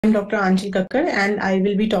I'm Dr. Anshul Kakkar and I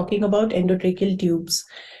will be talking about endotracheal tubes.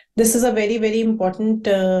 This is a very important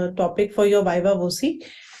topic for your Viva VOC,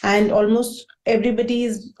 and almost everybody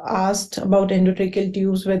is asked about endotracheal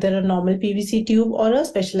tubes, whether a normal PVC tube or a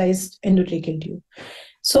specialized endotracheal tube.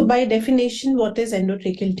 So by definition, what is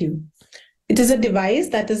endotracheal tube? It is a device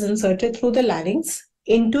that is inserted through the larynx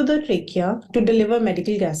into the trachea to deliver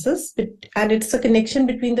medical gases, and it's a connection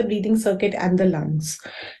between the breathing circuit and the lungs.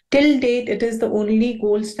 Till date, it is the only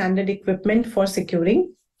gold standard equipment for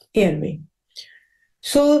securing airway.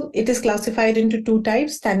 So it is classified into two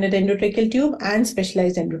types, standard endotracheal tube and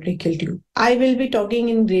specialized endotracheal tube. I will be talking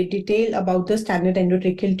in great detail about the standard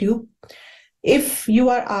endotracheal tube. If you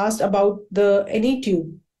are asked about any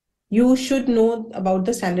tube, you should know about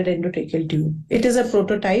the standard endotracheal tube. It is a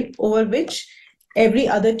prototype over which every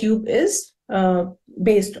other tube is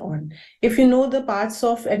based on. If you know the parts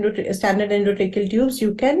of standard endotracheal tubes,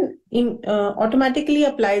 you can automatically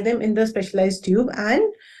apply them in the specialized tube and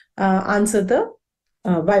answer the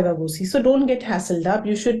Viva VOC. So don't get hassled up.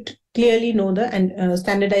 You should clearly know the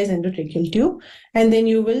standardized endotracheal tube, and then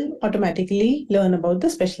you will automatically learn about the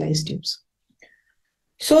specialized tubes.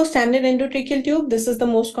 So standard endotracheal tube, this is the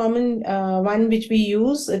most common one which we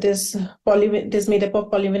use. It is made up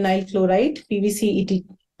of polyvinyl chloride, PVC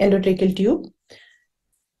endotracheal tube.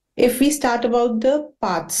 If we start about the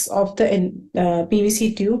parts of the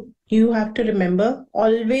PVC tube, you have to remember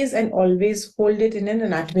always hold it in an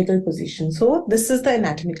anatomical position. So this is the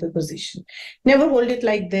anatomical position. Never hold it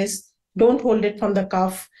like this. Don't hold it from the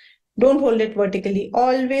cuff. Don't hold it vertically.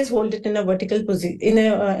 Always hold it in a vertical position, in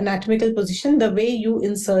an anatomical position, the way you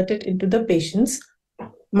insert it into the patient's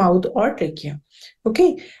mouth or trachea.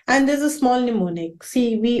 Okay. And there's a small mnemonic.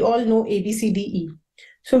 See, we all know A, B, C, D, E.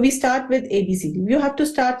 So we start with A, B, C, D. You have to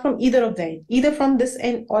start from either of them, either from this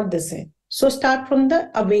end or this end. So start from the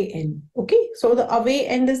away end. Okay. So the away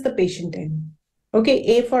end is the patient end. Okay.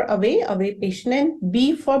 A for away patient end.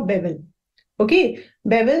 B for bevel. Okay.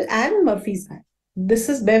 Bevel and Murphy's eye. This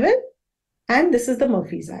is bevel and this is the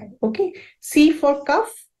Murphy's eye. Okay. C for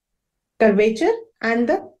cuff, curvature, and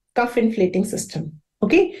the cuff inflating system.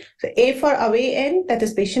 Okay. So A for away end, that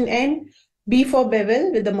is patient end. B for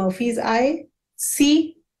bevel with the Murphy's eye.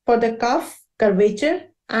 C for the cuff, curvature,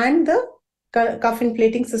 and the cuff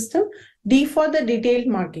inflating system. D for the detailed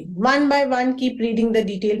marking. One by one, keep reading the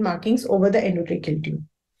detailed markings over the endotracheal tube.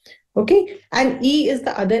 Okay. And E is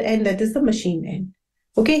the other end, that is the machine end.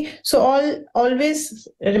 Okay, so always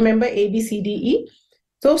remember A, B, C, D, E.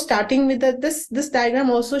 So starting with this diagram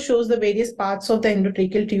also shows the various parts of the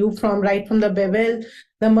endotracheal tube from the bevel,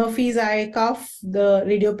 the Murphy's eye, cuff, the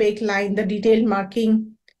radiopaque line, the detailed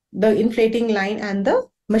marking, the inflating line, and the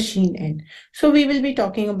machine end. So we will be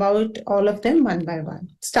talking about all of them one by one.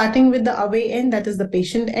 Starting with the away end, that is the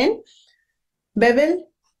patient end. Bevel.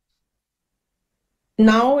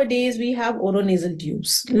 Nowadays, we have oronasal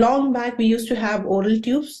tubes. Long back, we used to have oral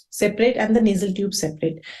tubes separate and the nasal tubes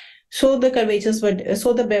separate. So the curvatures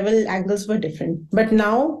the bevel angles were different. But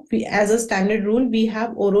now, as a standard rule, we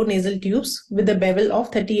have oronasal tubes with a bevel of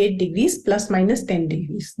 38 degrees plus minus 10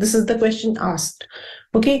 degrees. This is the question asked.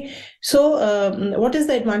 Okay. So what is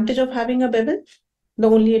the advantage of having a bevel? The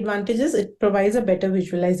only advantage is it provides a better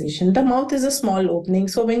visualization. The mouth is a small opening.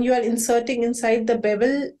 So when you are inserting inside, the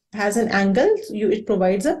bevel has an angle, it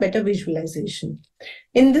provides a better visualization.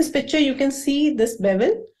 In this picture, you can see this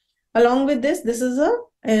bevel. Along with this is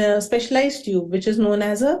a specialized tube, which is known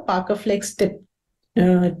as a Parker Flex tip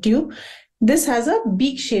tube. This has a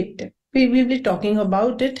beak-shaped tip. We will be talking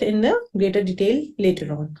about it in greater detail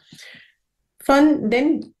later on.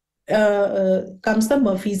 Then comes the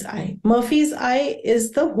Murphy's eye. Murphy's eye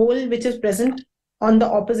is the hole which is present on the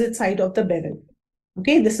opposite side of the bevel.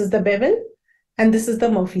 Okay, this is the bevel and this is the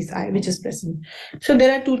Murphy's eye which is present. So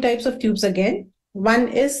there are two types of tubes again. One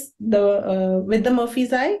is with the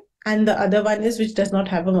Murphy's eye, and the other one is which does not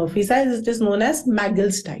have a Murphy's eye. It is known as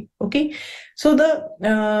Magel's type. Okay, so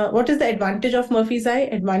what is the advantage of Murphy's eye?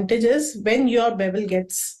 Advantage is when your bevel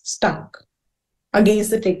gets stuck against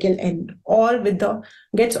the tracheal end or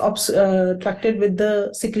gets obstructed with the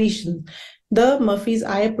secretion, the Murphy's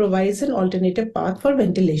eye provides an alternative path for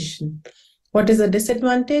ventilation. What is the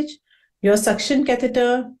disadvantage? Your suction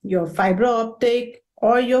catheter, your fiber optic,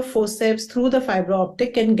 or your forceps through the fiber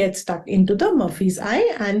optic can get stuck into the Murphy's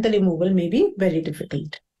eye and the removal may be very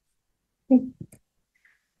difficult.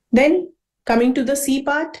 Then coming to the C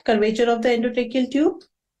part, curvature of the endotracheal tube.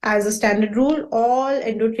 As a standard rule, all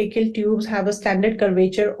endotracheal tubes have a standard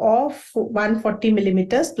curvature of 140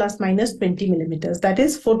 millimeters plus minus 20 millimeters. That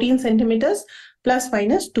is 14 centimeters plus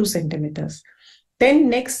minus 2 centimeters. Then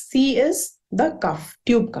next C is the cuff,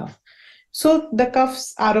 tube cuff. So the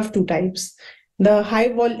cuffs are of two types: the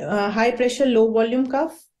high pressure, low volume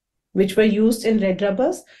cuff, which were used in red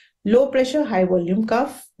rubbers; low pressure, high volume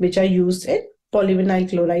cuff, which are used in polyvinyl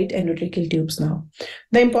chloride endotracheal tubes now.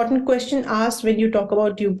 The important question asked when you talk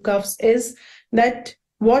about tube cuffs is that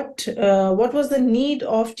what was the need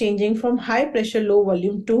of changing from high pressure, low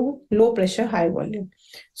volume to low pressure, high volume?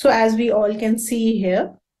 So as we all can see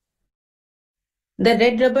here, the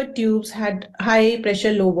red rubber tubes had high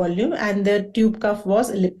pressure, low volume, and the tube cuff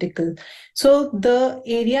was elliptical. So the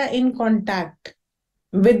area in contact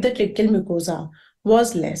with the tracheal mucosa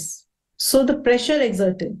was less. So the pressure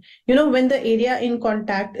exerted, when the area in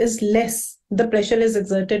contact is less, the pressure is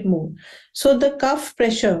exerted more. So the cuff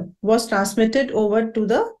pressure was transmitted over to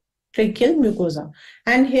the tracheal mucosa.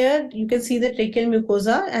 And here you can see the tracheal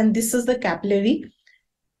mucosa, and this is the capillary.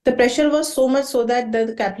 The pressure was so much so that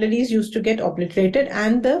the capillaries used to get obliterated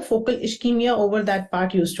and the focal ischemia over that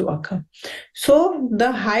part used to occur. So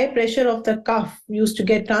the high pressure of the cuff used to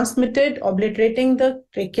get transmitted, obliterating the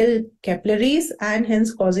tracheal capillaries and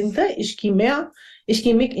hence causing the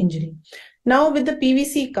ischemic injury. Now with the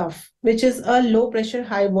PVC cuff, which is a low pressure,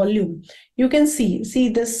 high volume, you can see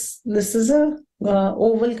this is a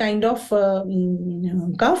oval kind of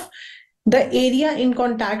cuff. The area in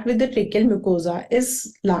contact with the tracheal mucosa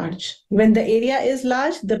is large. When the area is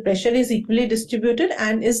large, the pressure is equally distributed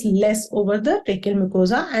and is less over the tracheal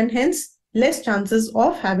mucosa, and hence less chances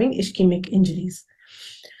of having ischemic injuries.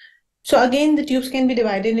 So again, the tubes can be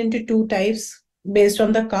divided into two types based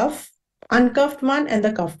on the cuff: uncuffed one and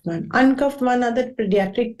the cuffed one. Uncuffed one are the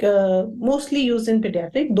pediatric, mostly used in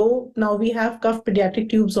pediatric, though now we have cuffed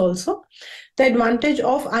pediatric tubes also. The advantage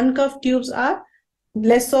of uncuffed tubes are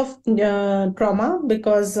less of trauma,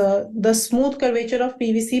 because the smooth curvature of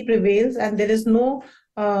PVC prevails and there is no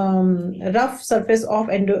rough surface of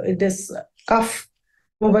this cuff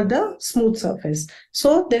over the smooth surface.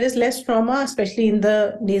 So there is less trauma, especially in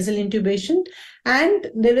the nasal intubation, and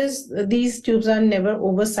these tubes are never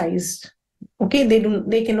oversized. Okay, they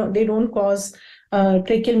don't cause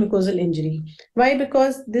tracheal mucosal injury. Why?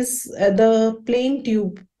 Because the plain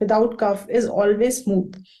tube without cuff is always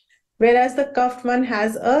smooth, whereas the cuffed one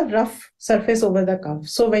has a rough surface over the cuff.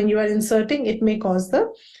 So when you are inserting, it may cause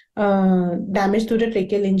the damage to the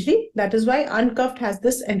tracheal injury. That is why uncuffed has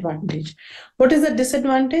this advantage. What is the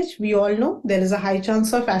disadvantage? We all know there is a high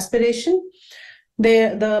chance of aspiration.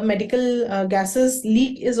 The medical gases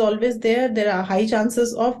leak is always there. There are high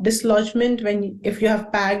chances of dislodgement if you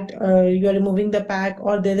have packed, you are removing the pack,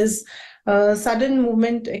 or there is sudden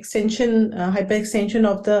movement, extension, hyperextension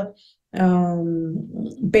of the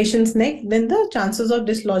patient's neck, then the chances of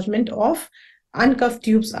dislodgement of uncuffed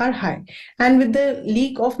tubes are high. And with the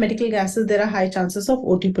leak of medical gases, there are high chances of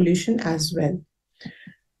OT pollution as well.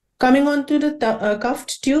 Coming on to the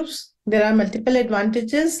cuffed tubes, there are multiple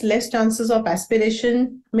advantages: less chances of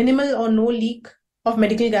aspiration, minimal or no leak of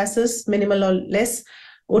medical gases, minimal or less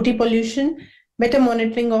OT pollution, better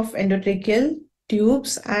monitoring of endotracheal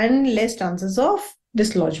tubes, and less chances of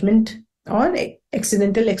dislodgement or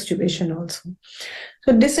accidental extubation also.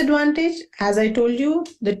 So disadvantage, as I told you,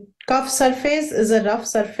 the cuff surface is a rough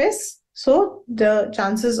surface, so the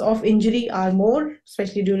chances of injury are more,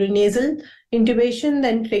 especially during nasal intubation,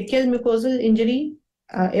 than tracheal mucosal injury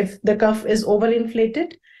if the cuff is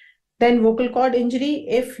overinflated. Then vocal cord injury,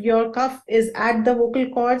 if your cuff is at the vocal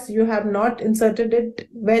cords, you have not inserted it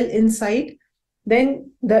well inside,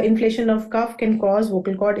 then the inflation of cuff can cause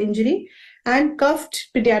vocal cord injury. And cuffed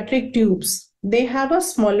pediatric tubes, they have a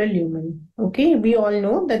smaller lumen. Okay, we all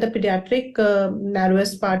know that the pediatric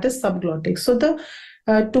narrowest part is subglottic. So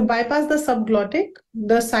to bypass the subglottic,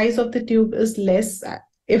 the size of the tube is less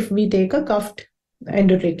if we take a cuffed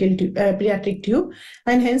endotracheal tube, pediatric tube,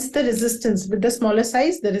 and hence the resistance, with the smaller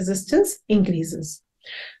size, the resistance increases.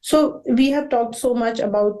 So we have talked so much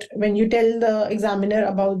about when you tell the examiner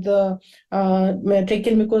about the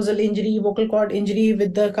tracheal mucosal injury, vocal cord injury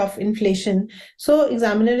with the cuff inflation. So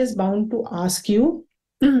examiner is bound to ask you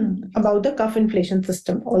about the cuff inflation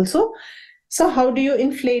system also. So how do you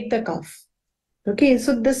inflate the cuff? Okay,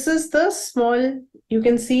 so this is the small, you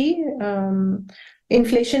can see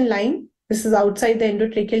inflation line. This is outside the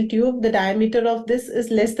endotracheal tube. The diameter of this is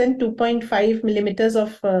less than 2.5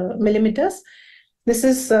 millimeters.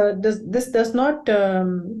 This does not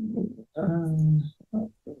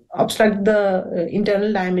obstruct the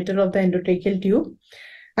internal diameter of the endotracheal tube,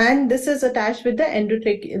 and this is attached with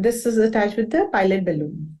the This is attached with the pilot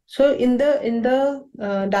balloon. So in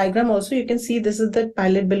the diagram also you can see this is the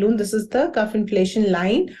pilot balloon. This is the cuff inflation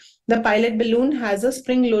line. The pilot balloon has a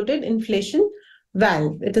spring-loaded inflation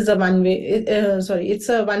valve. It is a one-way. It's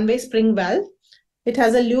a one-way spring valve. it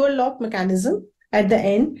has a lure lock mechanism at the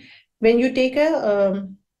end. When you take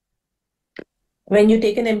an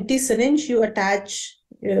empty syringe, you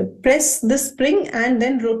press the spring and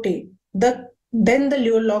then rotate. Then the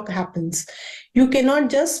lure lock happens. You cannot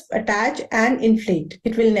just attach and inflate.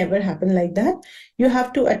 It will never happen like that. You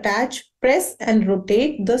have to attach, press and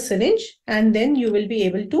rotate the syringe, and then you will be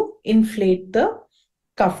able to inflate the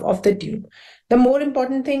cuff of the tube. The more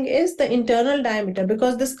important thing is the internal diameter,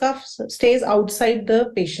 because this cuff stays outside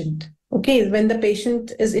the patient. Okay, when the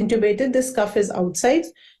patient is intubated, this cuff is outside.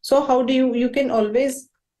 So how do you can always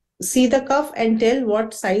see the cuff and tell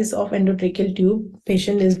what size of endotracheal tube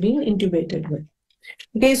patient is being intubated with.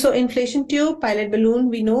 Okay, so inflation tube, pilot balloon,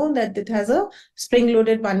 we know that it has a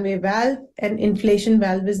spring-loaded one-way valve, and inflation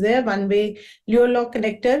valve is there, one-way lure lock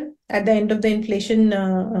connector at the end of the inflation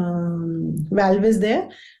valve is there.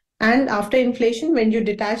 And after inflation, when you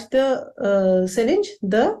detach the syringe,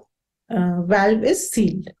 the valve is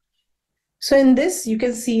sealed. So in this, you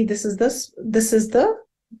can see this is the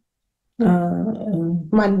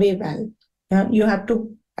one-way valve. You have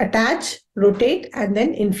to attach, rotate, and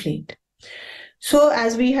then inflate. So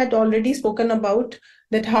as we had already spoken about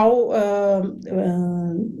that how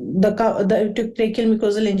the tracheal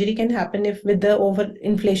mucosal injury can happen if with the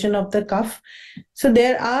overinflation of the cuff. So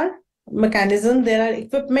there are mechanisms, there are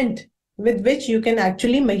equipment with which you can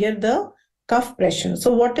actually measure the cuff pressure.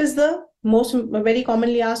 So what is the most very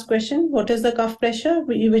commonly asked question? What is the cuff pressure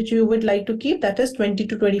which you would like to keep? That is 20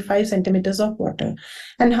 to 25 centimeters of water.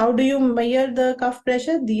 And how do you measure the cuff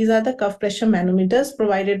pressure? These are the cuff pressure manometers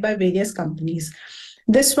provided by various companies.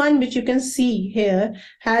 This one, which you can see here,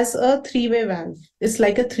 has a three-way valve. It's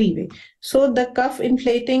like a three-way. So the cuff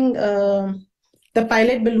inflating, the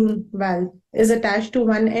pilot balloon valve is attached to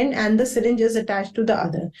one end and the syringe is attached to the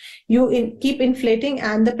other. You keep inflating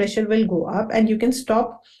and the pressure will go up, and you can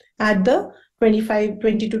stop at the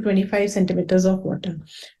 20 to 25 centimeters of water.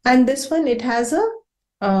 And this one, it has a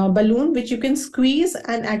balloon which you can squeeze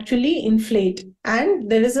and actually inflate,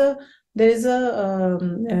 and there is a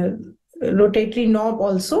rotatory knob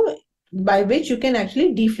also by which you can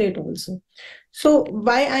actually deflate also. So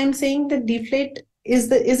why I'm saying that deflate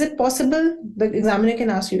is it possible, the examiner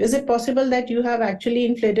can ask you, is it possible that you have actually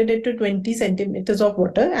inflated it to 20 centimeters of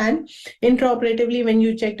water and intraoperatively when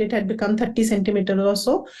you checked it had become 30 centimeters or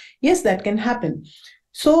so? Yes, that can happen.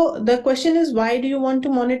 So the question is, why do you want to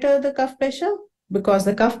monitor the cuff pressure? Because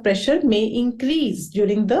the cuff pressure may increase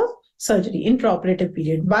during the surgery, intraoperative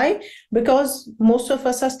period. Why? Because most of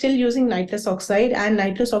us are still using nitrous oxide, and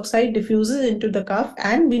nitrous oxide diffuses into the cuff,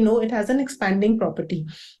 and we know it has an expanding property.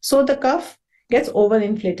 So the cuff gets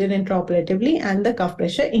overinflated intraoperatively and the cuff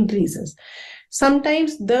pressure increases.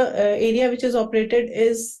 Sometimes the area which is operated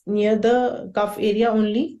is near the cuff area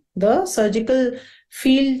only, the surgical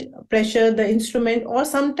field pressure, the instrument, or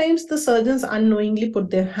sometimes the surgeons unknowingly put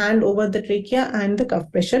their hand over the trachea and the cuff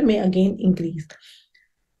pressure may again increase.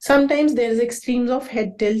 Sometimes there is extremes of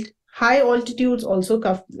head tilt. High altitudes also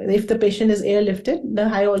cuff, if the patient is airlifted, the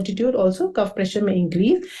high altitude also cuff pressure may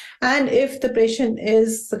increase. And if the patient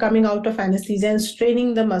is coming out of anesthesia and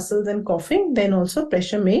straining the muscles and coughing, then also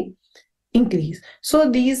pressure may increase. So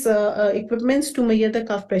these equipments to measure the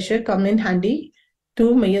cuff pressure come in handy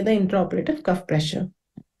to measure the intraoperative cuff pressure.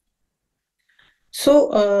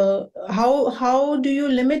 So how do you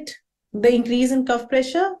limit the increase in cuff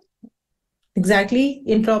pressure? Exactly,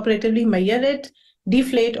 intraoperatively measure it,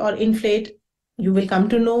 deflate or inflate. You will come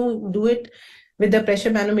to know, do it with the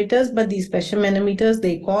pressure manometers, but these pressure manometers,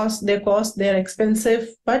 they are expensive,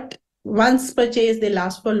 but once purchased, they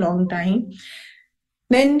last for a long time.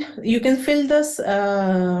 Then you can fill this,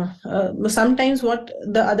 sometimes what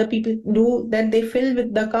the other people do, that they fill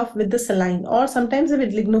with the cuff with the saline, or sometimes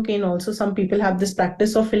with lignocaine also. Some people have this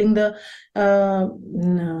practice of filling the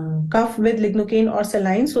cuff with lignocaine or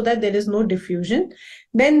saline so that there is no diffusion.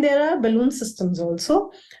 Then there are balloon systems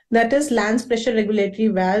also. That is Lance pressure regulatory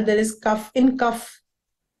valve. There is cuff in cuff.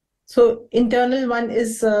 So internal one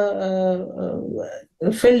is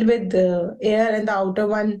filled with air, and the outer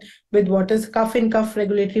one with water. Cuff in cuff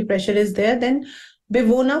regulatory pressure is there. Then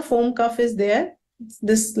Bivona foam cuff is there.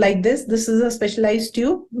 This is a specialized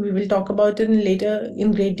tube. We will talk about it later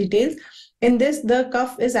in great details. In this, the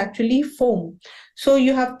cuff is actually foam. So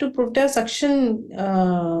you have to put a suction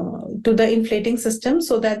to the inflating system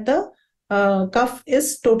so that the cuff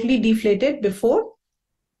is totally deflated before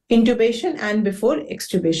intubation and before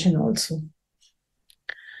extubation also.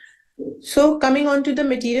 So coming on to the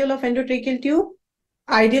material of endotracheal tube,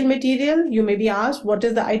 ideal material, you may be asked, what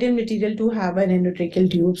is the ideal material to have an endotracheal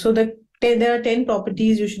tube? So there are 10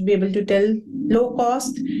 properties you should be able to tell. Low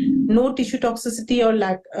cost, no tissue toxicity or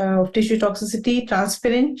lack of tissue toxicity,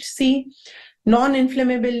 transparency,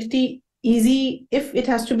 non-inflammability, easy, if it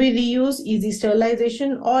has to be reused, easy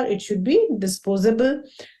sterilization, or it should be disposable.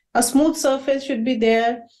 A smooth surface should be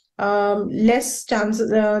there. Less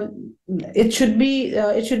chances. It should be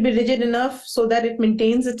rigid enough so that it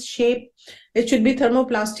maintains its shape. It should be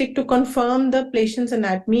thermoplastic to confirm the patient's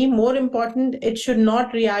anatomy. More important, it should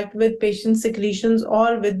not react with patient's secretions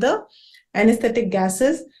or with the anesthetic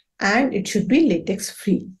gases, and it should be latex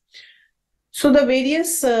free. So the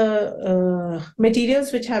various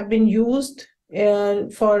materials which have been used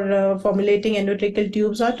for formulating endotracheal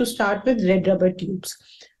tubes are, to start with, red rubber tubes.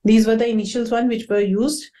 These were the initial ones which were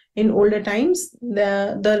used in older times.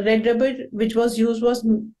 The red rubber which was used was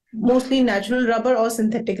mostly natural rubber or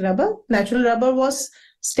synthetic rubber. Natural rubber was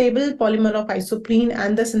stable polymer of isoprene,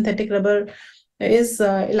 and the synthetic rubber is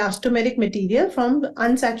elastomeric material from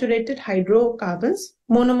unsaturated hydrocarbons,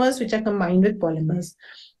 monomers which are combined with polymers.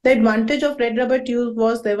 The advantage of red rubber tubes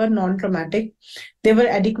was they were non-traumatic, they were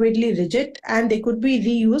adequately rigid, and they could be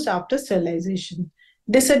reused after sterilization.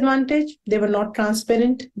 Disadvantage, they were not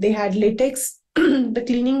transparent, they had latex. The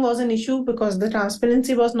cleaning was an issue because the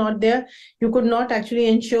transparency was not there. You could not actually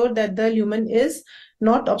ensure that the lumen is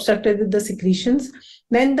not obstructed with the secretions.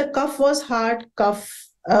 Then the cuff was hard,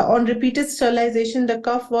 on repeated sterilization, the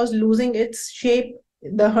cuff was losing its shape,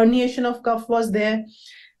 the herniation of cuff was there,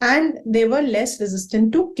 and they were less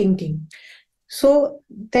resistant to kinking. So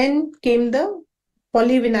then came the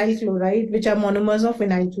polyvinyl chloride, which are monomers of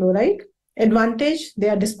vinyl chloride. Advantage, they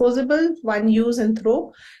are disposable, one use and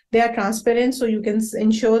throw. They are transparent, so you can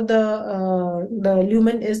ensure the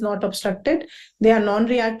lumen is not obstructed. They are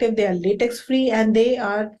non-reactive, they are latex-free, and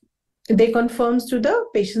they conforms to the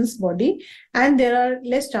patient's body, and there are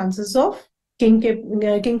less chances of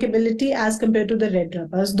kinkability as compared to the red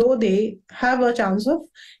rubbers, though they have a chance of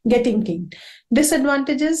getting kinked.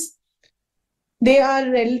 Disadvantages, they are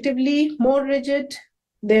relatively more rigid,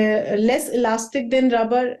 they're less elastic than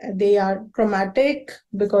rubber, they are traumatic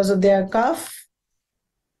because of their cuff,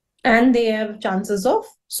 and they have chances of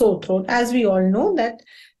sore throat. As we all know that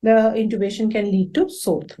the intubation can lead to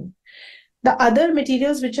sore throat. The other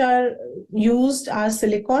materials which are used are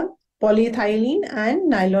silicone, polyethylene, and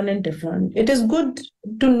nylon and Teflon. It is good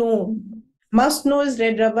to know, must know is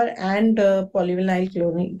red rubber and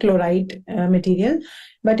polyvinyl chloride material.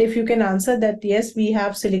 But if you can answer that, yes, we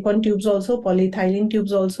have silicone tubes also, polyethylene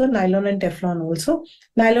tubes also, nylon and Teflon also.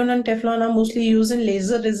 Nylon and Teflon are mostly used in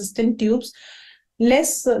laser resistant tubes. They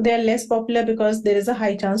are less popular because there is a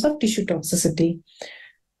high chance of tissue toxicity.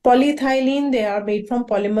 Polyethylene, they are made from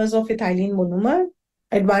polymers of ethylene monomer.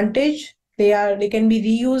 Advantage, they can be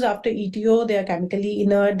reused after ETO. They are chemically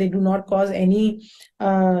inert. They do not cause any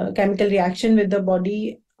chemical reaction with the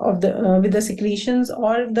body of with the secretions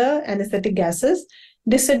or the anesthetic gases.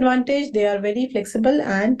 Disadvantage, they are very flexible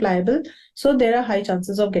and pliable, so there are high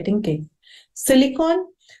chances of getting kinked. Silicone,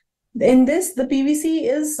 in this, the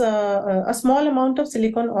PVC is a small amount of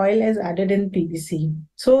silicone oil is added in PVC.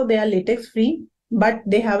 So they are latex free, but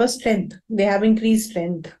they have a strength. They have increased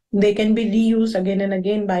strength. They can be reused again and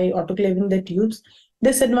again by autoclaving the tubes.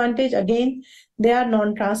 Disadvantage, again, they are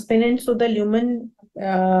non-transparent, so the lumen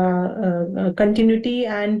continuity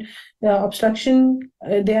and obstruction,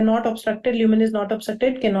 they are not obstructed, lumen is not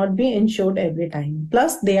obstructed, cannot be ensured every time.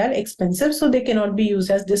 Plus, they are expensive, so they cannot be used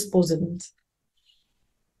as disposables.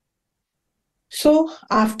 So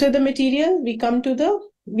after the material, we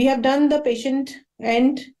have done the patient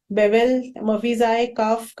end, bevel, Murphy's eye,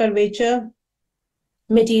 cuff, curvature,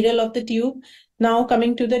 material of the tube. Now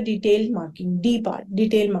coming to the detailed marking, D part,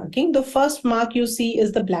 detail marking. The first mark you see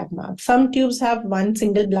is the black mark. Some tubes have one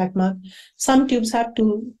single black mark. Some tubes have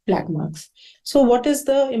two black marks. So what is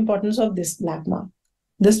the importance of this black mark?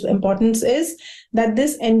 This importance is that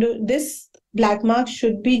this black mark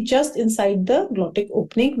should be just inside the glottic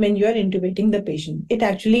opening when you are intubating the patient. It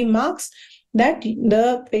actually marks that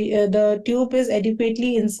the tube is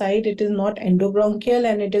adequately inside. It is not endobronchial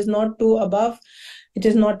and it is not too above. It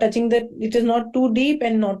is not touching it is not too deep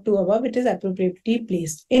and not too above. It is appropriately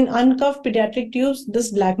placed. In uncuffed pediatric tubes,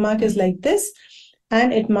 this black mark is like this,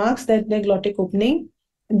 and it marks that the glottic opening,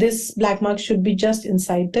 this black mark should be just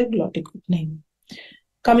inside the glottic opening.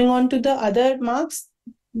 Coming on to the other marks,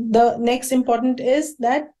 the next important is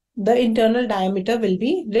that the internal diameter will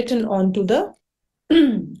be written onto the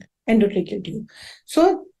endotracheal tube.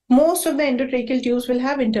 So most of the endotracheal tubes will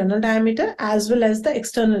have internal diameter as well as the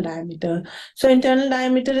external diameter. So internal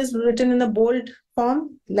diameter is written in the bold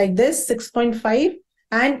form like this, 6.5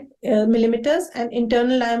 and millimeters, and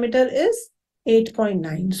internal diameter is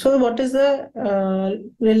 8.9. So what is the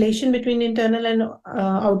relation between internal and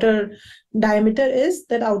outer diameter is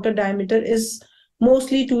that outer diameter is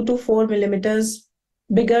mostly 2 to 4 millimeters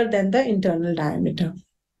bigger than the internal diameter.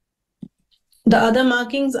 The other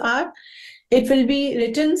markings are, it will be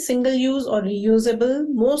written single use or reusable.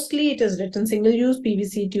 Mostly it is written single use.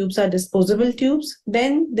 PVC tubes are disposable tubes.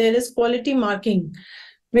 Then there is quality marking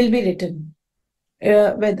will be written.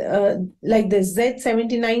 With like this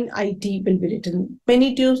Z79IT will be written.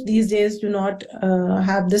 Many tubes these days do not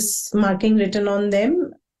have this marking written on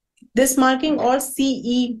them. This marking or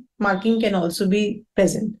CE marking can also be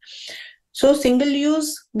present. So single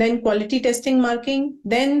use, then quality testing marking,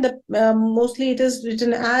 then the mostly it is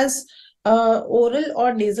written as oral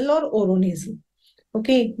or nasal or oronasal.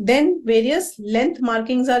 Okay, then various length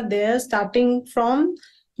markings are there starting from,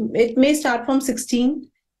 it may start from 16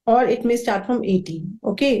 or it may start from 18.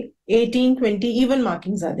 Okay, 18, 20, even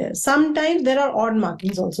markings are there. Sometimes there are odd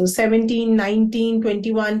markings also, 17, 19,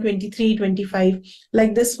 21, 23, 25,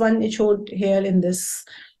 like this one it showed here in this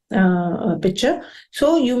picture.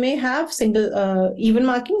 So you may have single even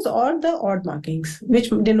markings or the odd markings, which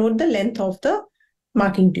denote the length of the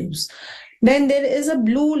marking tubes. Then there is a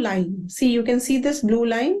blue line. See, you can see this blue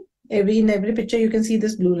line. In every picture, you can see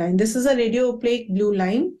this blue line. This is a radio opaque blue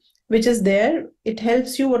line, which is there. It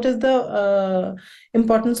helps you. What is the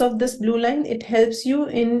importance of this blue line? It helps you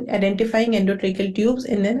in identifying endotracheal tubes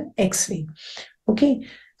in an X-ray. Okay.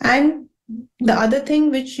 And the other thing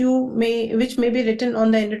which may be written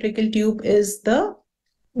on the endotracheal tube is the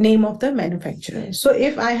name of the manufacturer. So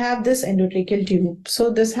if I have this endotracheal tube, so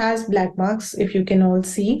this has black marks, if you can all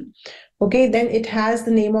see. Okay, then it has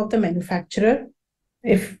the name of the manufacturer,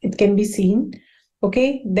 if it can be seen.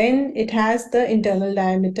 Okay, then it has the internal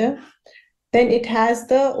diameter. Then it has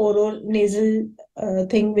the oronasal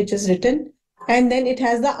thing which is written. And then it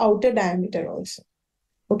has the outer diameter also.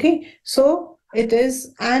 Okay, so it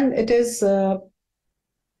is, and it is 2.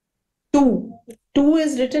 2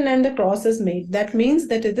 is written and the cross is made. That means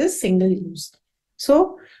that it is single use.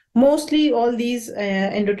 So mostly all these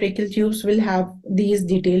endotracheal tubes will have these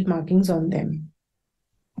detailed markings on them.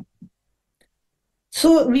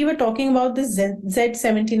 So we were talking about this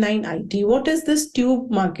Z79IT. What is this tube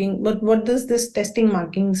marking? What does this testing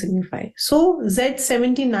marking signify? So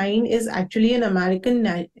Z79 is actually an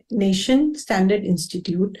American nation standard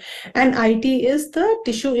institute, and IT is the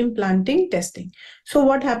tissue implanting testing. So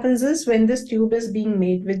what happens is when this tube is being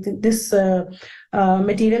made with this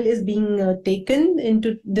material is being taken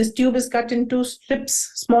into, this tube is cut into strips,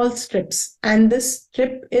 small strips, and this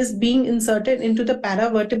strip is being inserted into the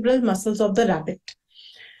paravertebral muscles of the rabbit.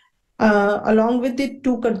 Along with the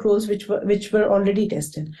 2 controls which were already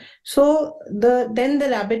tested. So then the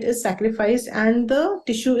rabbit is sacrificed and the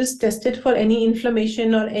tissue is tested for any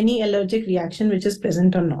inflammation or any allergic reaction which is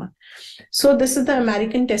present or not. So this is the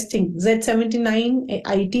American testing.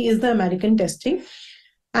 Z79IT is the American testing,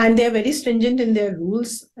 and they are very stringent in their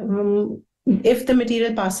rules. If the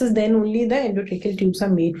material passes, then only the endotracheal tubes are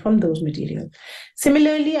made from those materials.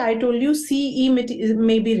 Similarly, I told you CE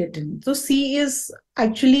may be written. So C is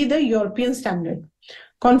actually the European standard,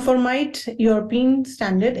 conformite European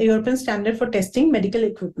standard for testing medical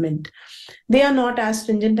equipment. They are not as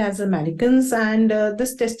stringent as Americans, and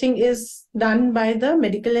this testing is done by the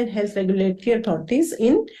medical and health regulatory authorities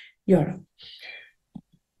in Europe.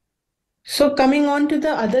 So coming on to the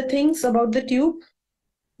other things about the tube,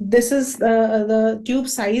 this is the tube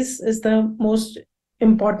size is the most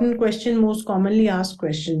important question, most commonly asked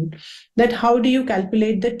question, that how do you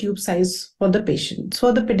calculate the tube size for the patient?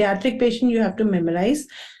 So the pediatric patient, you have to memorize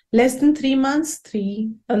less than 3 months, 3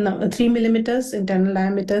 millimeters internal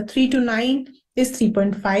diameter, 3 to 9 is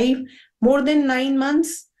 3.5, more than 9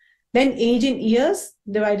 months, then age in years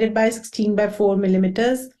divided by 16 by 4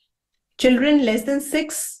 millimeters, children less than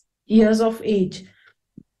 6 years of age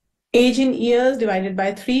in years divided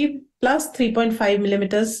by 3 plus 3.5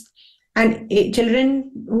 millimeters, and children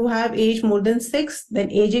who have age more than 6, then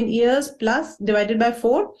age in years plus divided by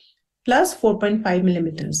 4 plus 4.5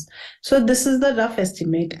 millimeters. So this is the rough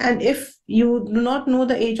estimate. And if you do not know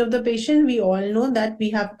the age of the patient, we all know that we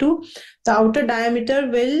have to, the outer diameter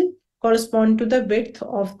will correspond to the width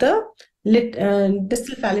of the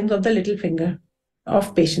distal phalanx of the little finger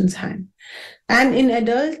of patient's hand. And in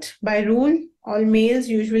adult, by rule, all males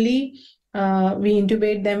usually we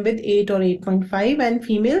intubate them with 8 or 8.5, and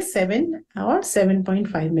females 7 or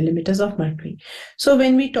 7.5 millimeters of mercury. So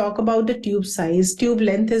when we talk about the tube size, tube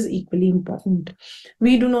length is equally important.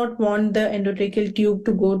 We do not want the endotracheal tube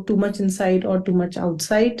to go too much inside or too much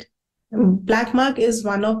outside. Black mark is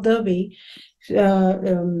one of the way,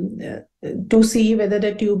 to see whether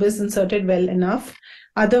the tube is inserted well enough.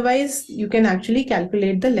 Otherwise, you can actually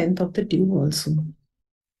calculate the length of the tube also.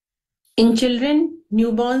 In children,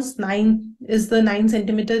 newborns, 9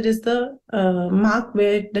 centimeters is the mark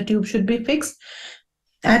where the tube should be fixed.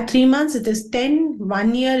 At 3 months, it is 10,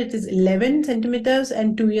 1 year, it is 11 centimeters,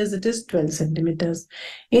 and 2 years, it is 12 centimeters.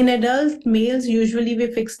 In adult males, usually we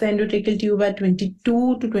fix the endotracheal tube at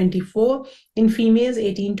 22 to 24, in females,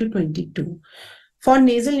 18 to 22. For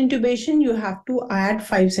nasal intubation, you have to add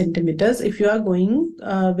 5 centimeters if you are going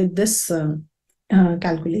with this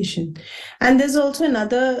calculation. And there's also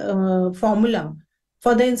another formula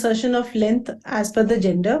for the insertion of length as per the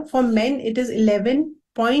gender. For men, it is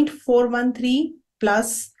 11.413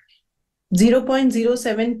 plus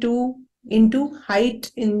 0.072 into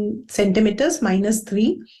height in centimeters minus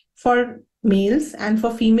 3 for males, and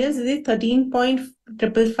for females it is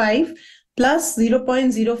 13.555 plus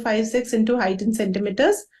 0.056 into height in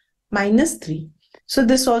centimeters minus 3. So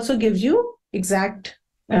this also gives you exact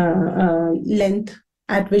length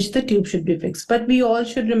at which the tube should be fixed. But we all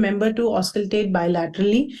should remember to auscultate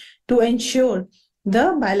bilaterally to ensure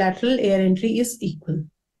the bilateral air entry is equal.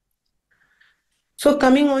 So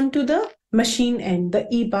coming on to the machine end, the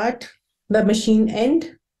E part, the machine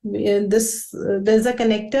end, there's a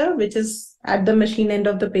connector which is at the machine end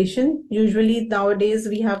of the patient. Usually nowadays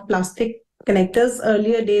we have plastic connectors.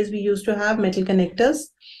 Earlier days we used to have metal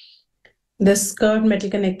connectors. This curved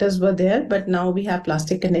metal connectors were there, but now we have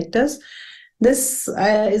plastic connectors. This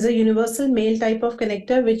is a universal male type of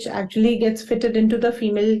connector which actually gets fitted into the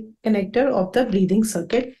female connector of the breathing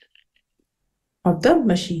circuit of the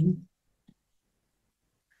machine.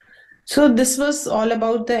 So this was all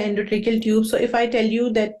about the endotracheal tube. So if I tell you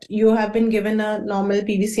that you have been given a normal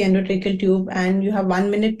PVC endotracheal tube and you have 1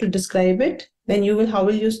 minute to describe it, then how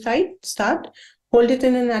will you start? Hold it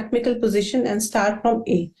in an anatomical position and start from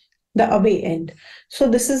A, the away end. So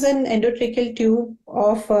this is an endotracheal tube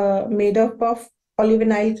made up of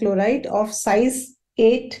polyvinyl chloride of size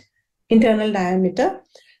 8 internal diameter.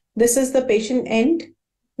 This is the patient end.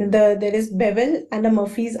 There is bevel and a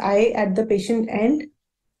Murphy's eye at the patient end.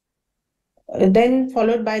 Then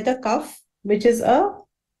followed by the cuff, which is a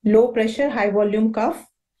low pressure, high volume cuff,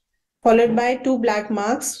 followed by 2 black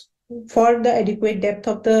marks for the adequate depth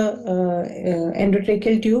of the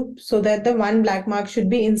endotracheal tube, so that the 1 black mark should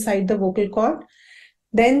be inside the vocal cord.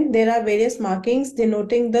 Then there are various markings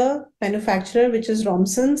denoting the manufacturer, which is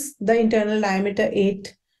Romson's, the internal diameter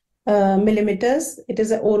 8 millimeters. It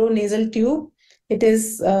is an oronasal tube. It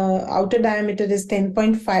is outer diameter is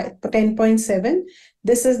 10.7.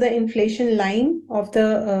 This is the inflation line of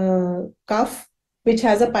the cuff, which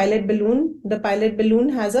has a pilot balloon. The pilot balloon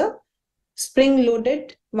has a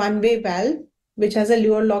spring-loaded one-way valve, which has a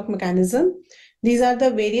lure lock mechanism. These are the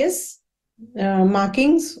various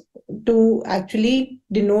markings to actually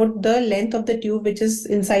denote the length of the tube which is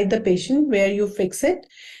inside the patient where you fix it.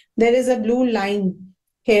 There is a blue line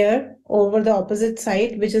here over the opposite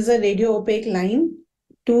side, which is a radio opaque line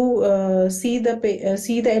to see the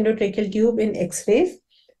endotracheal tube in X-rays,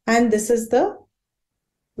 and this is the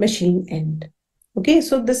machine end. Okay,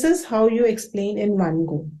 so this is how you explain in one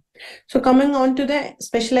go. So coming on to the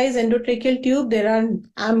specialized endotracheal tube, there are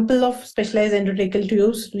ample of specialized endotracheal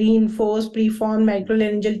tubes: reinforced, preformed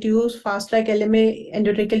microlaryngeal tubes, fast-track LMA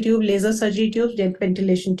endotracheal tube, laser surgery tubes, jet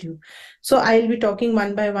ventilation tube. So I'll be talking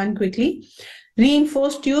one by one quickly.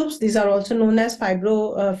 Reinforced tubes, these are also known as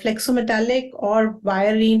flexometallic or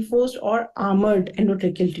wire reinforced or armored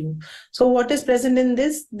endotracheal tube. So what is present in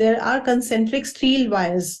this? There are concentric steel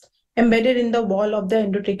wires embedded in the wall of the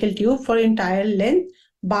endotracheal tube for entire length,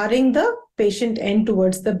 barring the patient end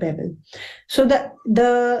towards the bevel. So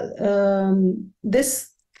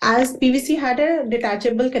this, as PVC had a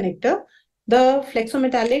detachable connector, the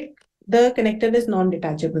flexometallic, the connector is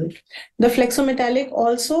non-detachable. The flexometallic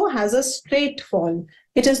also has a straight fall.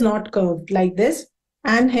 It is not curved like this,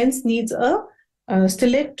 and hence needs a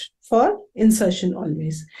stillet for insertion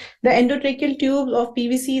always. The endotracheal tubes of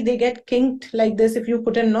PVC, they get kinked like this if you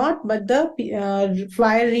put a knot, but the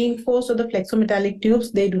wire reinforced or the flexometallic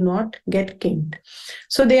tubes, they do not get kinked.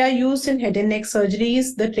 So they are used in head and neck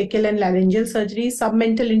surgeries, the tracheal and laryngeal surgeries,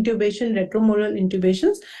 submental intubation, retromoral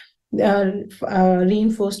intubations.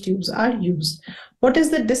 Reinforced tubes are used. What is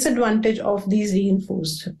the disadvantage of these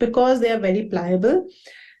reinforced? Because they are very pliable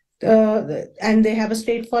and they have a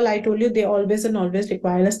straight fall. I told you they always and always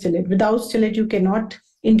require a stillet. Without stillet, you cannot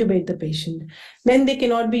intubate the patient. Then they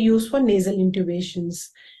cannot be used for nasal intubations.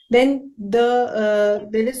 Then there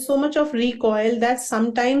is so much of recoil that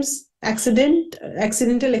sometimes accidental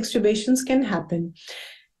extubations can happen.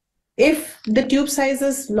 If the tube size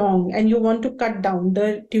is long and you want to cut down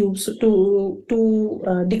the tubes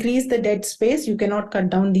to decrease the dead space, you cannot cut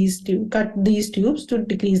these tubes to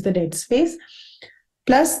decrease the dead space.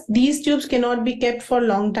 Plus, these tubes cannot be kept for a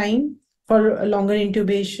long time for a longer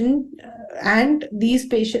intubation, and these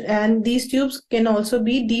tubes can also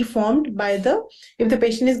be deformed by if the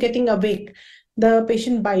patient is getting awake, the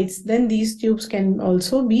patient bites, then these tubes can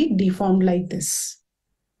also be deformed like this.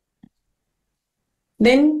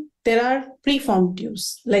 Then there are preformed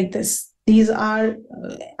tubes like this. These are,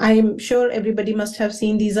 I'm sure everybody must have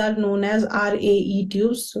seen, these are known as RAE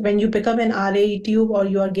tubes. When you pick up an RAE tube or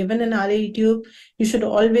you are given an RAE tube, you should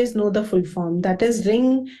always know the full form. That is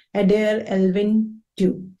ring Adair Elvin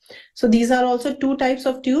tube. So these are also two types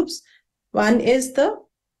of tubes. One is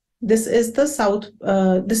this is the south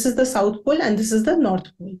pole and this is the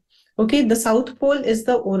north pole. Okay, the south pole is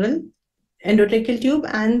the oral endotracheal tube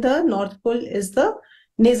and the north pole is the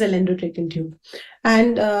nasal endotracheal tube.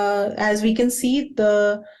 And as we can see,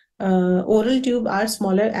 the oral tube are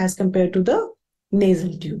smaller as compared to the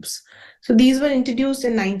nasal tubes. So these were introduced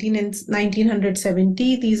in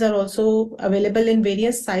 1970. These are also available in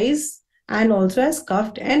various size and also as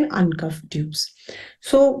cuffed and uncuffed tubes.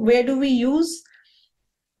 So where do we use?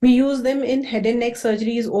 We use them in head and neck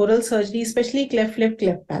surgeries, oral surgery, especially cleft lip,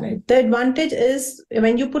 cleft palate. The advantage is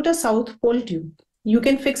when you put a south pole tube, you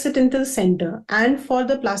can fix it into the center. And for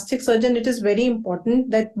the plastic surgeon, it is very important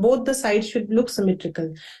that both the sides should look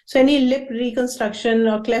symmetrical. So any lip reconstruction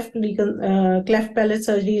or cleft palate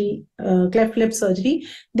surgery, cleft lip surgery,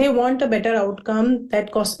 they want a better outcome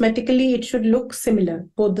that cosmetically it should look similar.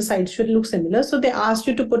 Both the sides should look similar. So they asked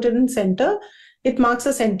you to put it in center. It marks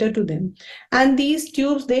a center to them. And these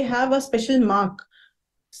tubes, they have a special mark.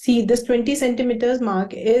 See, this 20 centimeters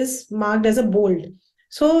mark is marked as a bold.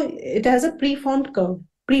 So it has a preformed curve.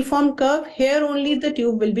 Preformed curve, here only the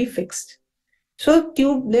tube will be fixed. So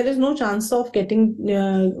there is no chance of getting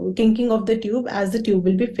kinking of the tube, as the tube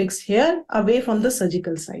will be fixed here away from the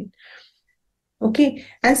surgical side. Okay,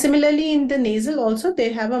 and similarly in the nasal also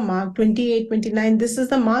they have a mark 28, 29. This is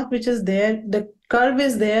the mark which is there. The curve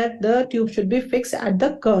is there. The tube should be fixed at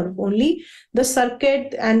the curve. Only the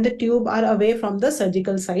circuit and the tube are away from the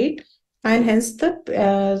surgical side, and hence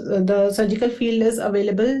the surgical field is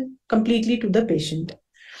available completely to the patient.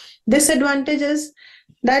 Disadvantage is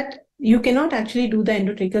that you cannot actually do the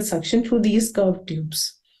endotracheal suction through these curved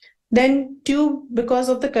tubes. Then tube, because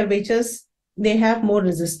of the curvatures, they have more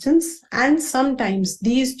resistance, and sometimes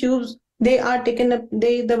these tubes, they are taken up,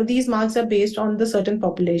 these marks are based on the certain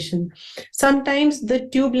population. Sometimes the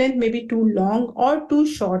tube length may be too long or too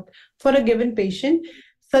short for a given patient,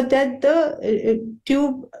 so that the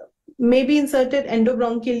tube may be inserted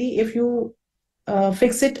endobronchially if you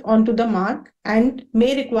fix it onto the mark, and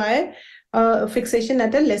may require fixation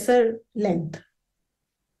at a lesser length.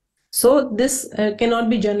 So this cannot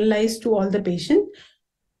be generalized to all the patient.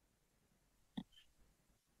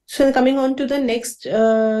 So coming on to the next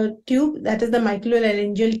tube, that is the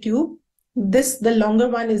microlaryngeal tube. The longer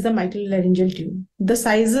one is the microlaryngeal tube. The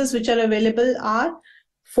sizes which are available are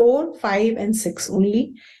 4, 5, and 6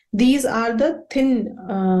 only. These are the thin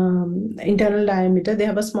internal diameter. They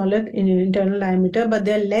have a smaller internal diameter, but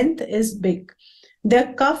their length is big.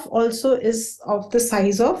 Their cuff also is of the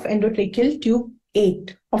size of endotracheal tube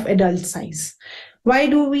 8 of adult size. Why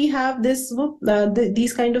do we have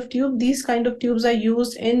these kind of tubes? These kind of tubes are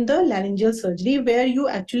used in the laryngeal surgery, where you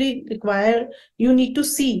actually you need to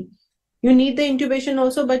see. You need the intubation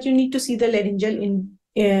also, but you need to see the laryngeal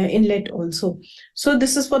inlet also. So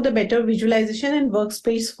this is for the better visualization and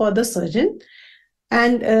workspace for the surgeon.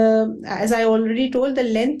 And as I already told, the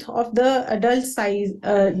length of the adult size,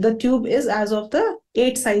 the tube is as of the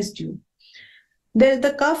 8 size tube.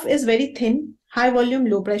 The cuff is very thin. High volume,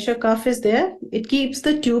 low pressure cuff is there. It keeps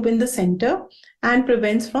the tube in the center and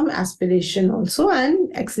prevents from aspiration also and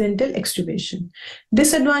accidental extubation.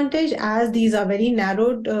 Disadvantage, as these are very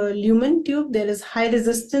narrowed lumen tube, there is high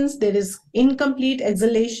resistance, there is incomplete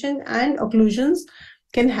exhalation, and occlusions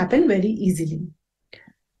can happen very easily.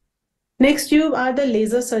 Next tube are the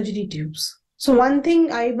laser surgery tubes. So one thing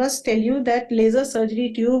I must tell you, that laser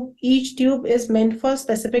surgery tube, each tube is meant for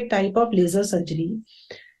specific type of laser surgery.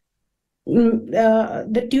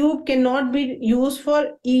 The tube cannot be used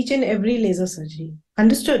for each and every laser surgery.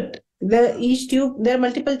 Understood? There are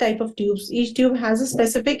multiple type of tubes. Each tube has a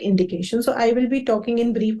specific indication. So I will be talking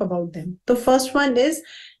in brief about them. The first one is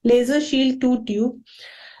laser shield 2 tube.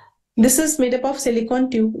 This is made up of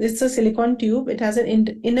silicone tube. It's a silicone tube. It has an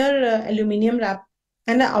inner aluminum wrap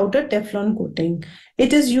and an outer Teflon coating.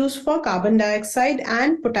 It is used for carbon dioxide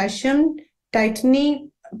and potassium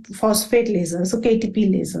phosphate lasers, so KTP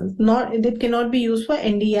lasers. It cannot be used for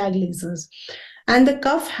Nd:YAG lasers. And the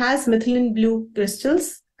cuff has methylene blue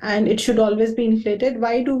crystals, and it should always be inflated.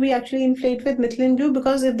 Why do we actually inflate with methylene blue?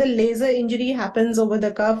 Because if the laser injury happens over the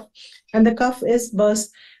cuff and the cuff is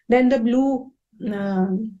burst, then the blue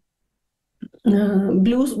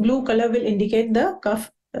color will indicate the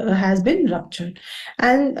cuff has been ruptured.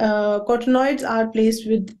 And cottonoids are placed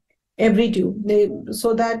with every tube,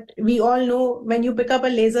 so that we all know when you pick up a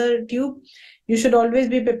laser tube, you should always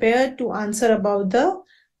be prepared to answer about the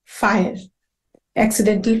fire,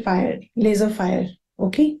 accidental fire, laser fire.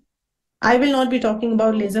 Okay, I will not be talking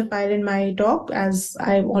about laser fire in my talk as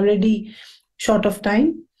I'm already short of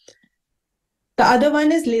time. The other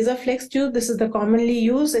one is laser flex tube. This is the commonly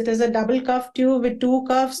used. It is a double cuff tube with two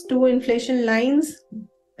cuffs, two inflation lines.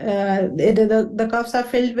 The cuffs are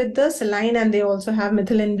filled with the saline and they also have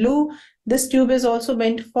methylene blue. This tube is also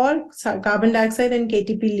meant for carbon dioxide and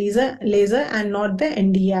KTP laser and not the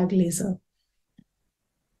Nd:YAG laser.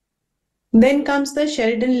 Then comes the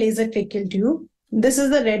Sheridan laser tracheal tube. This is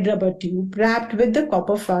the red rubber tube wrapped with the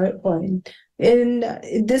copper foil.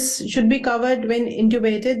 This should be covered when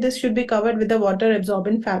intubated. This should be covered with the water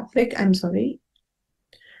absorbent fabric. And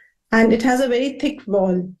it has a very thick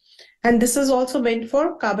wall. And this is also meant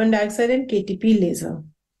for carbon dioxide and KTP laser.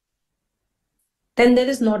 Then there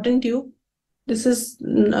is Norton tube. This is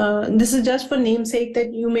just for namesake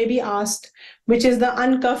that you may be asked, which is the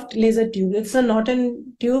uncuffed laser tube. It's a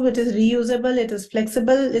Norton tube. It is reusable. It is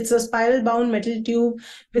flexible. It's a spiral bound metal tube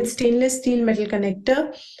with stainless steel metal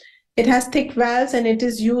connector. It has thick valves and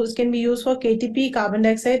can be used for KTP, carbon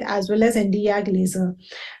dioxide, as well as Nd:YAG laser.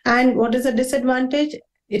 And what is the disadvantage?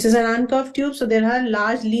 It is an uncuffed tube, so there are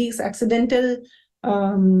large leaks, accidental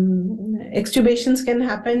extubations can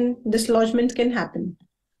happen, dislodgement can happen.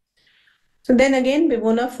 So then again,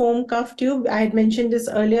 Bivona foam cuff tube, I had mentioned this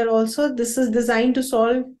earlier also. This is designed to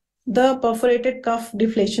solve the perforated cuff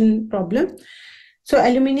deflation problem. So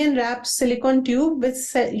aluminum wrapped silicone tube with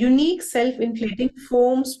unique self-inflating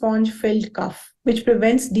foam sponge-filled cuff, which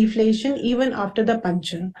prevents deflation even after the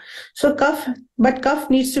puncture. So cuff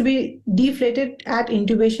needs to be deflated at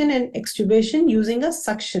intubation and extubation using a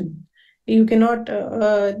suction. You cannot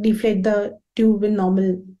deflate the tube with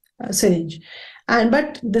normal syringe.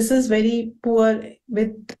 But this is very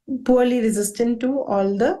poorly resistant to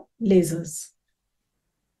all the lasers.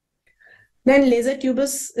 Then laser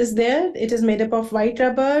tubus is there. It is made up of white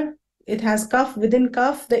rubber. It has cuff within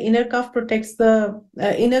cuff. The inner cuff protects after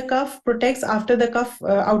the cuff,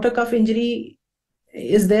 outer cuff injury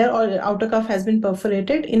is there or outer cuff has been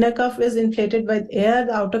perforated. Inner cuff is inflated with air.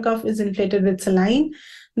 The outer cuff is inflated with saline.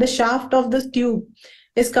 The shaft of the tube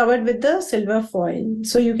is covered with the silver foil.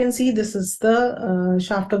 So you can see this is the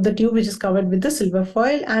shaft of the tube which is covered with the silver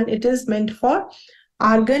foil, and it is meant for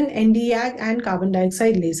argon, Nd:YAG, and carbon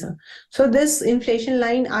dioxide laser. So this inflation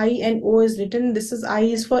line I and O is written. This is I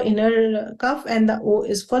is for inner cuff and the O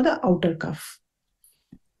is for the outer cuff.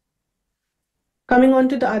 Coming on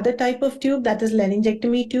to the other type of tube, that is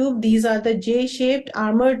laryngectomy tube. These are the J-shaped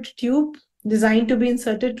armored tube designed to be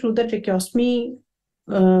inserted through the tracheostomy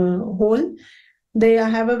hole. They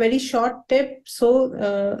have a very short tip, so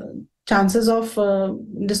chances of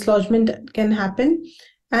dislodgement can happen.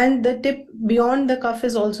 And the tip beyond the cuff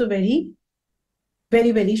is also very,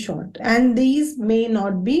 very, very short. And these may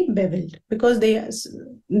not be beveled because they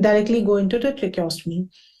directly go into the tracheostomy,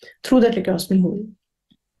 through the tracheostomy hole.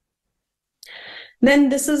 Then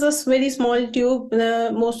this is a very small tube.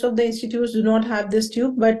 Most of the institutes do not have this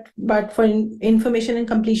tube, but for information and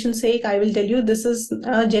completion's sake, I will tell you this is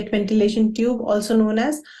a jet ventilation tube, also known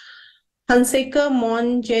as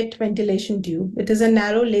Hunsaker-Mon jet ventilation tube. It is a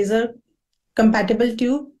narrow laser compatible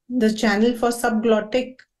tube. The channel for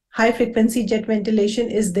subglottic high frequency jet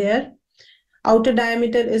ventilation is there. Outer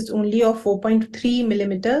diameter is only of 4.3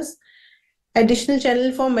 millimeters. Additional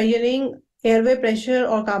channel for measuring airway pressure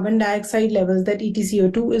or carbon dioxide levels, that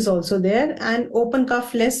EtCO2, is also there. And open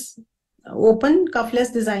cuffless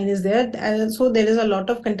design is there. So there is a lot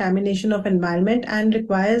of contamination of environment and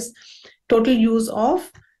requires total use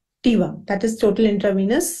of TIVA, that is total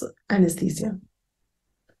intravenous anesthesia.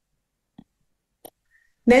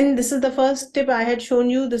 Then this is the first tip I had shown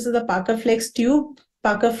you. This is the Parker Flex tube,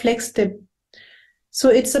 Parker Flex tip. So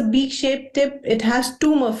it's a beak-shaped tip. It has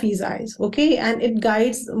two Murphy's eyes, okay? And it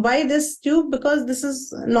guides, why this tube? Because this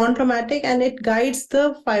is non-traumatic and it guides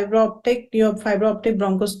the your fiber optic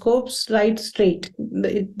bronchoscopes right straight.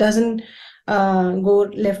 It doesn't go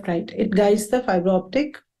left-right. It guides the fiber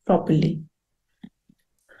optic properly.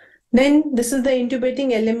 Then this is the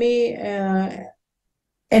intubating LMA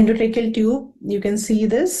endotracheal tube. You can see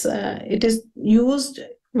this. It is used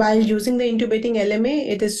while using the intubating LMA,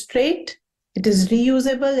 it is straight, it is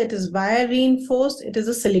reusable, it is wire reinforced, it is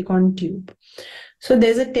a silicone tube. So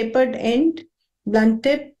there's a tapered end, blunt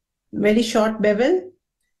tip, very short bevel.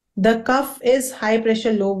 The cuff is high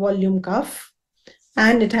pressure, low volume cuff,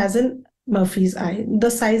 and it has an Murphy's eye.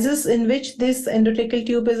 The sizes in which this endotracheal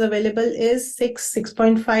tube is available is 6,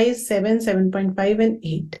 6.5, 7, 7.5, and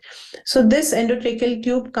 8. So this endotracheal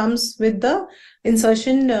tube comes with the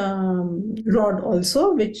insertion rod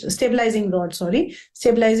also, which stabilizing rod, so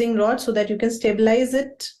that you can stabilize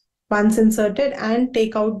it once inserted and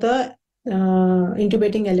take out the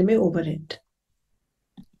intubating LMA over it.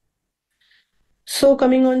 So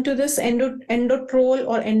coming on to this endotrol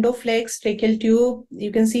or endoflex tracheal tube,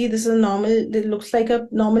 you can see this is a normal, it looks like a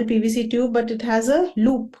normal PVC tube, but it has a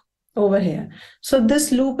loop over here. So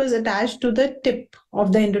this loop is attached to the tip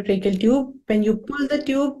of the endotracheal tube. When you pull the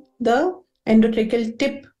tube, the endotracheal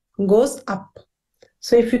tip goes up.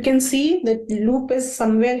 So if you can see, the loop is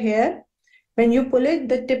somewhere here. When you pull it,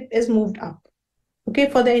 the tip is moved up. Okay,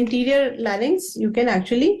 for the anterior larynx, you can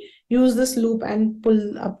actually use this loop and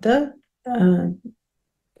pull up the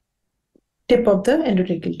tip of the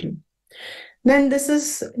endotracheal tube. Then this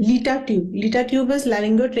is LITA tube. LITA tube is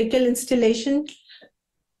laryngotracheal installation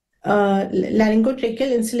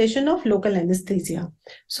of local anesthesia.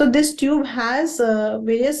 So this tube has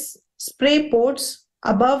various spray ports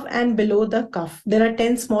above and below the cuff. There are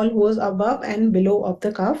 10 small holes above and below of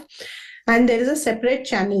the cuff, and there is a separate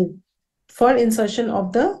channel for insertion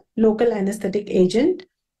of the local anesthetic agent,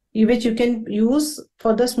 which you can use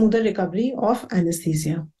for the smoother recovery of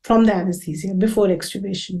anesthesia, from the anesthesia before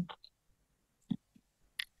extubation.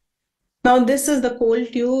 Now this is the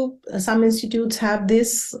cold tube. Some institutes have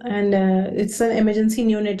this, and it's an emergency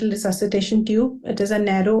neonatal resuscitation tube. It is a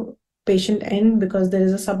narrow patient end because there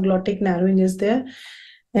is a subglottic narrowing is there.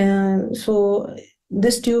 So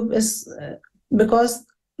this tube is because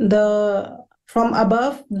from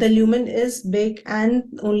above the lumen is big and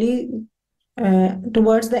only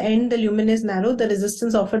towards the end the lumen is narrow. The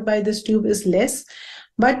resistance offered by this tube is less,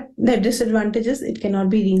 but the disadvantage is it cannot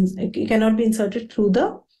be inserted through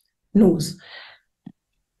the nose.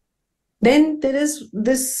 Then there is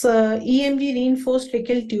this EMG reinforced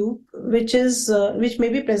tracheal tube, which may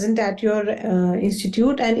be present at your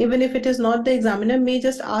institute, and even if it is not, the examiner may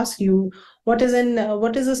just ask you what is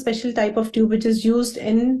a special type of tube which is used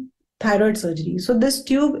in thyroid surgery. So this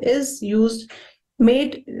tube is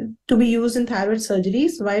made to be used in thyroid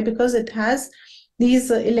surgeries. Why? Because it has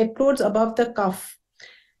these electrodes above the cuff,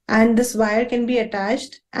 and this wire can be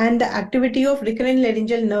attached, and the activity of recurrent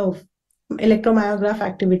laryngeal nerve, electromyograph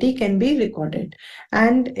activity, can be recorded.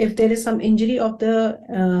 And if there is some injury of the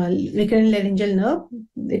recurrent laryngeal nerve,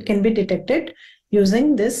 it can be detected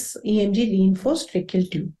using this EMG reinforced tracheal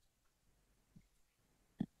tube.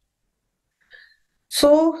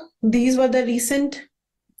 So these were the recent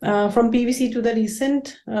from PVC to the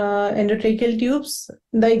recent endotracheal tubes.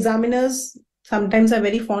 The examiners sometimes are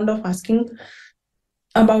very fond of asking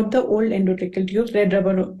about the old endotracheal tubes, red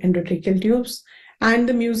rubber endotracheal tubes, and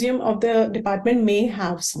the museum of the department may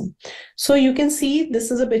have some. So you can see,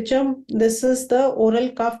 this is a picture. This is the oral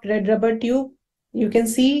cuffed red rubber tube. You can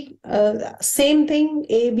see same thing,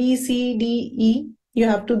 A, B, C, D, E. You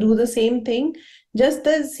have to do the same thing. Just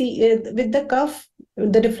with the cuff,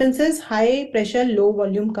 the difference is high pressure, low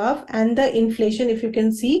volume cuff, and the inflation, if you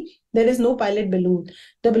can see, there is no pilot balloon.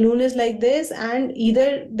 The balloon is like this, and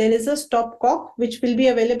either there is a stopcock which will be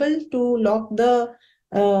available to lock the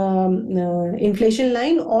inflation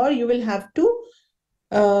line, or you will have to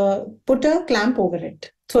put a clamp over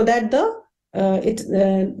it so that the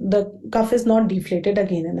cuff is not deflated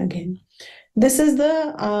again and again. This is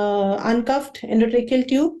the uncuffed endotracheal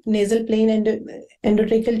tube, nasal plain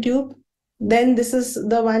endotracheal tube. Then this is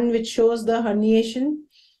the one which shows the herniation.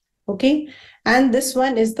 Okay. And this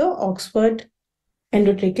one is the Oxford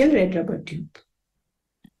endotracheal red rubber tube.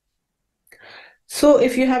 So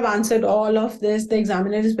if you have answered all of this, the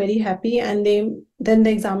examiner is very happy, and then the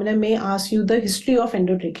examiner may ask you the history of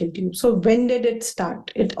endotracheal tube. So when did it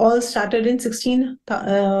start? It all started in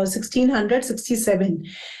 1667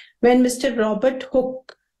 when Mr. Robert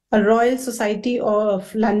Hooke, a Royal Society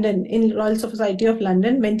of London,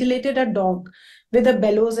 ventilated a dog with a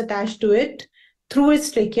bellows attached to it through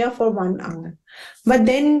its trachea for 1 hour. But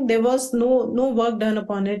then there was no work done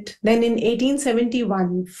upon it. Then in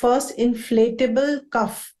 1871, first inflatable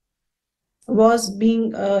cuff was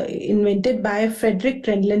being invented by Frederick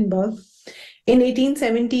Trendelenburg. In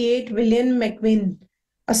 1878, William McWin,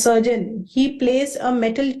 a surgeon, he placed a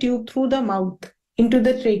metal tube through the mouth into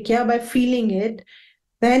the trachea by feeling it.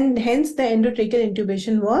 Then hence the endotracheal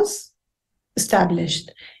intubation was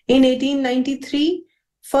established. In 1893,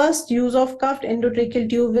 first use of cuffed endotracheal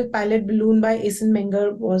tube with pilot balloon by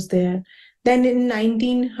Eisenmenger was there. Then in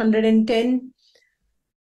 1910,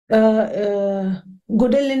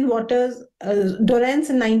 Goodell and Waters, Dorrance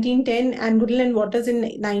in 1910 and Goodell and Waters in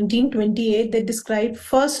 1928, they described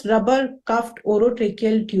first rubber cuffed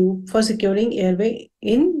orotracheal tube for securing airway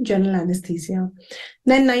in general anesthesia.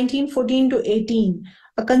 Then 1914 to 18,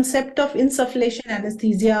 a concept of insufflation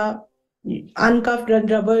anesthesia, uncuffed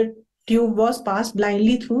rubber tube was passed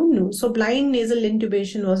blindly through nose. So blind nasal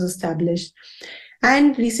intubation was established.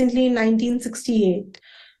 And recently in 1968,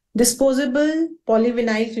 disposable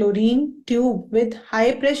polyvinyl chlorine tube with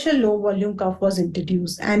high pressure, low volume cuff was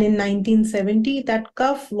introduced. And in 1970, that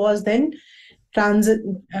cuff was then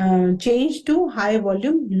changed to high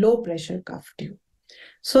volume, low pressure cuff tube.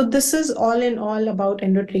 So this is all in all about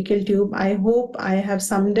endotracheal tube. I hope I have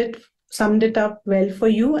summed it up well for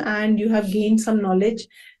you and you have gained some knowledge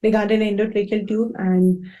regarding endotracheal tube,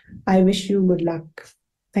 and I wish you good luck.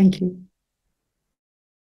 Thank you.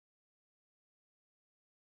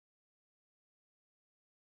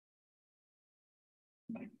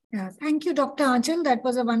 Yeah, thank you, Dr. Aanchal. That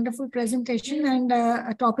was a wonderful presentation and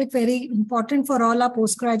a topic very important for all our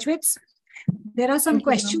postgraduates. There are some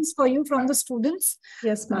questions for you from the students.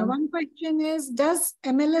 Yes, ma'am. One question is, do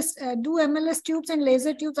MLS tubes and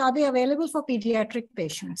laser tubes, are they available for pediatric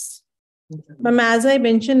patients? Ma'am, as I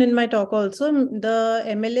mentioned in my talk also, the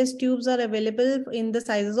MLS tubes are available in the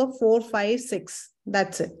sizes of 4, 5, 6.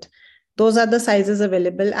 That's it. Those are the sizes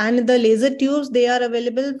available. And the laser tubes, they are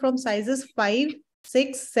available from sizes 5,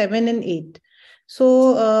 6, 7, and 8.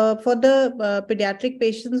 So for the pediatric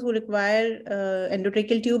patients who require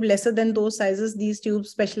endotracheal tube lesser than those sizes, these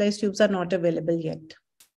tubes, specialized tubes, are not available yet.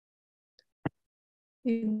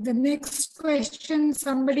 The next question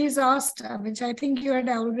somebody's asked, which I think you had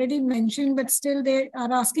already mentioned, but still they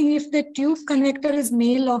are asking if the tube connector is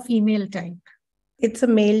male or female type. It's a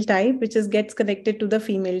male type, which gets connected to the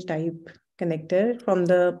female type connector from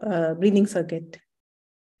the breathing circuit.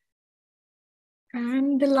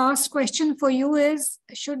 And the last question for you is,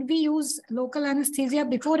 should we use local anesthesia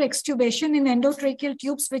before extubation in endotracheal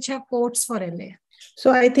tubes which have ports for LA?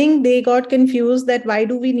 So I think they got confused that why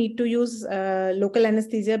do we need to use local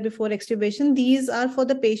anesthesia before extubation? These are for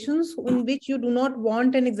the patients in which you do not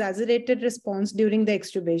want an exaggerated response during the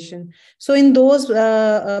extubation. So in those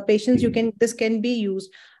patients, this can be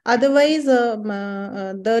used. Otherwise,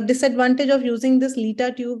 the disadvantage of using this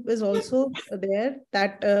LITA tube is also there,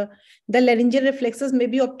 that the laryngeal reflexes may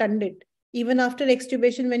be obtunded. Even after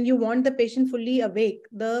extubation, when you want the patient fully awake,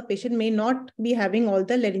 the patient may not be having all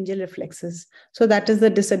the laryngeal reflexes. So that is the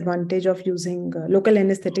disadvantage of using local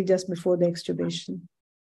anesthetic just before the extubation.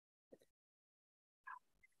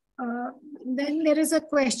 Then there is a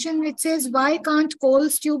question which says, why can't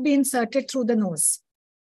Cole's tube be inserted through the nose?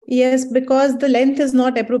 Yes, because the length is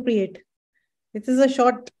not appropriate. It is a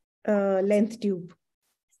short length tube.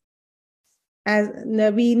 As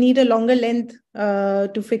we need a longer length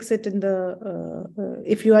to fix it in the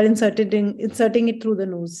if you are inserting it through the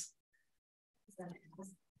nose.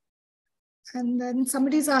 And then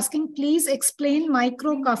somebody is asking, please explain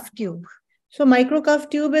micro cuff tube. So micro cuff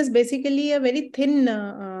tube is basically a very thin.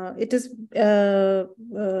 It is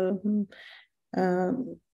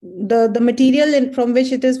the material from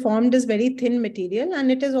which it is formed is very thin material,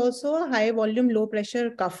 and it is also a high volume, low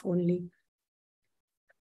pressure cuff only.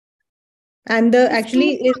 And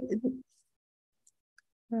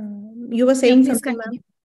you were saying something, ma'am?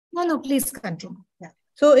 No, please continue. Yeah.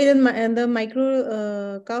 So the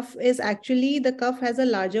micro cuff is actually, the cuff has a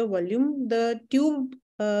larger volume. The tube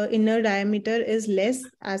inner diameter is less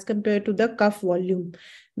as compared to the cuff volume.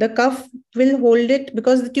 The cuff will hold it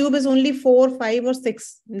because the tube is only 4, 5, or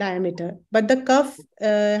 6 diameter, but the cuff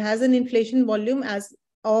has an inflation volume as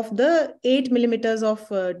of the 8 millimeters of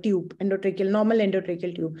tube, normal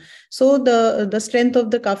endotracheal tube. So the strength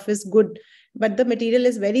of the cuff is good, but the material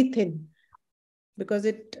is very thin because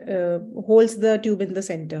it holds the tube in the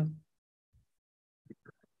center.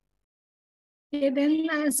 Okay,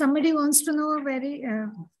 then somebody wants to know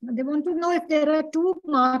they want to know if there are 2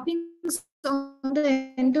 markings on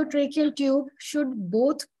the endotracheal tube, should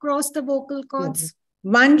both cross the vocal cords?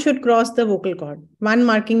 No. One should cross the vocal cord. One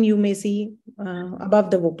marking you may see above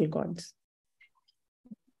the vocal cords.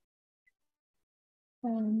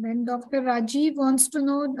 And then Dr. Rajiv wants to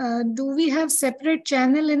know, do we have separate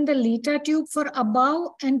channel in the LITA tube for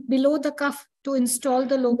above and below the cuff to install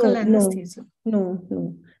the local anesthesia?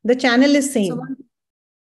 No. The channel is same. So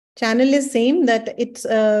channel is same, that it's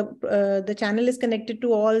the channel is connected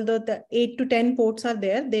to all the 8 to 10 ports are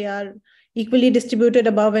there. They are equally distributed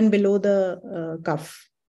above and below the cuff.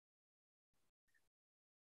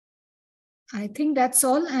 I think that's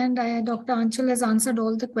all. And Dr. Anchal has answered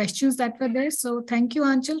all the questions that were there. So thank you,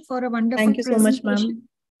 Anchal, for a wonderful presentation. Thank you so much, ma'am.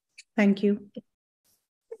 Thank you.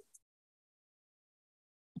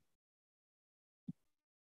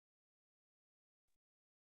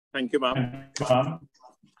 Thank you, ma'am.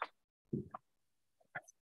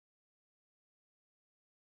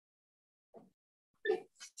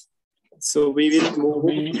 So we will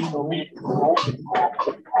move.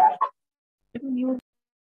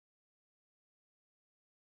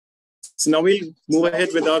 So now we'll move ahead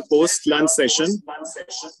with our post-lunch session.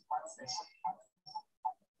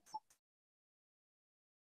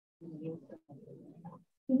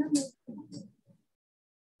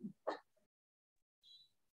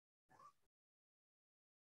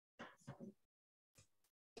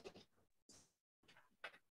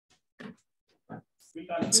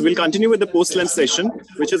 So we'll continue with the post-lunch session,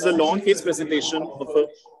 which is a long case presentation of a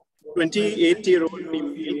 28-year-old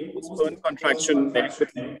female post-burn contraction neck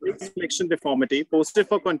with flexion deformity, posted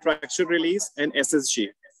for contracture release and SSG.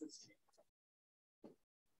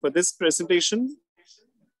 For this presentation,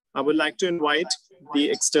 I would like to invite the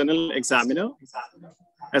external examiner.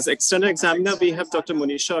 As external examiner, we have Dr.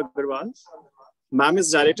 Monisha Agarwal. Ma'am is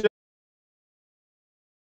Director